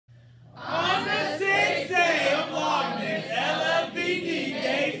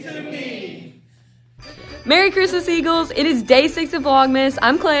Merry Christmas, Eagles. It is day 6 of Vlogmas.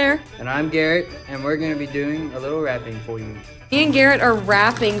 I'm Claire. And I'm Garrett, and we're gonna be doing a little wrapping for you. Me and Garrett are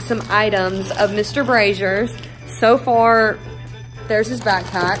wrapping some items of Mr. Brasier's. So far, there's his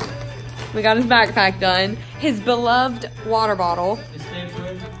backpack. We got his backpack done. His beloved water bottle.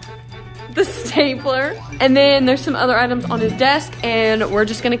 The stapler. And then there's some other items on his desk, and we're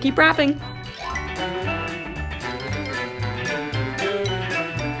just gonna keep wrapping.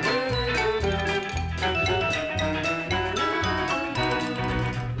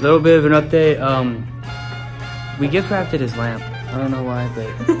 A little bit of an update. We gift wrapped at his lamp. I don't know why, but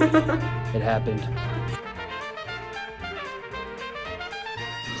it happened.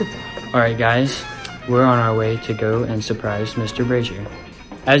 All right, guys, we're on our way to go and surprise Mr. Brashier.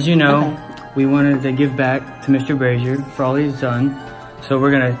 As you know, we wanted to give back to Mr. Brashier for all he's done. So we're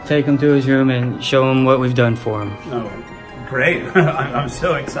gonna take him to his room and show him what we've done for him. Oh, great. I'm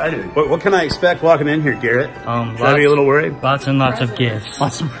so excited. What can I expect walking in here, Garrett? Should I be a little worried? Lots and lots of gifts.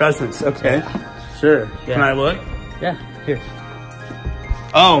 Lots of presents, okay. Sure. Yeah. Can I look? Yeah, here.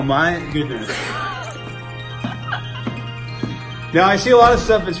 Oh my goodness. Now I see a lot of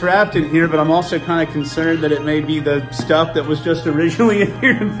stuff that's wrapped in here, but I'm also kind of concerned that it may be the stuff that was just originally in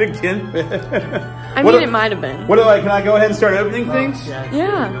here to begin with. I mean, it might have been. What do can I go ahead and start opening things?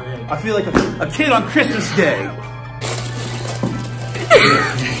 Yeah. I feel like a kid on Christmas Day.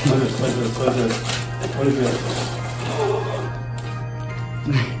 What is this?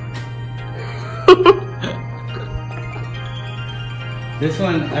 This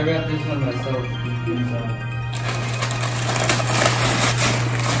one, I wrapped this one myself.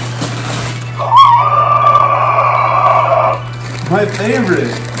 My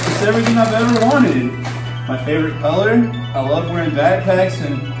favorite. It's everything I've ever wanted. My favorite color. I love wearing backpacks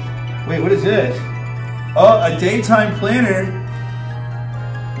and... Wait, what is this? Oh, a daytime planner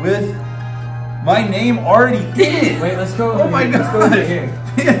with my name already in it. Wait, let's go over Oh my here. God. Let's go over here.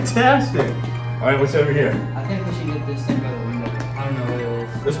 Fantastic. All right, what's over here? I think we should get this thing by the window. I don't know what it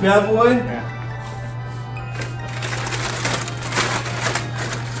is. This bad boy? Yeah.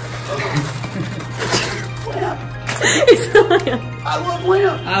 It's the lamp. I love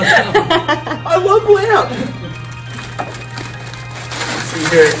lamp. I love lamp. Let's see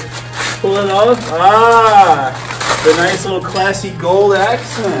here. Pull it off. Ah, the nice little classy gold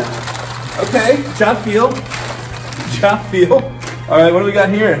accent. Okay, job feel. Job feel. All right, what do we got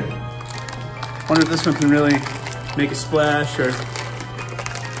here? Wonder if this one can really make a splash, or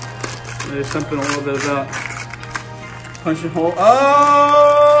there's something a little bit about punch and hole.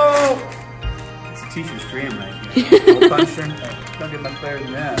 Oh! It's a teacher's dream right here. Hole puncher. Don't get much better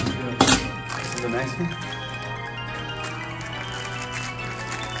than that. This is a nice one.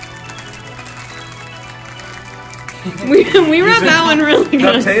 We wrapped that one really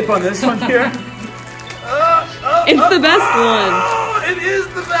Duct good. tape on this one here. It's the best one. Oh, it is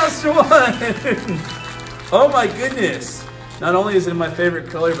the best one. Oh my goodness. Not only is it my favorite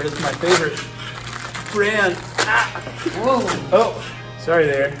color, but it's my favorite brand. Ah. Whoa. Oh, sorry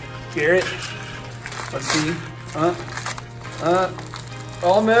there, Garrett. Let's see.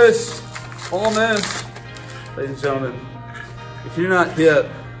 Almost. Almost. Ladies and gentlemen, if you're not hip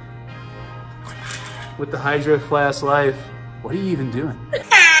with the Hydro Flask life, what are you even doing?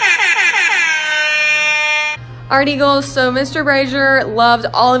 Alright, Eagles, so Mr. Brashier loved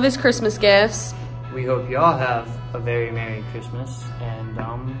all of his Christmas gifts. We hope y'all have a very Merry Christmas, and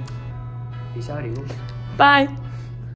peace out, Eagles. Bye.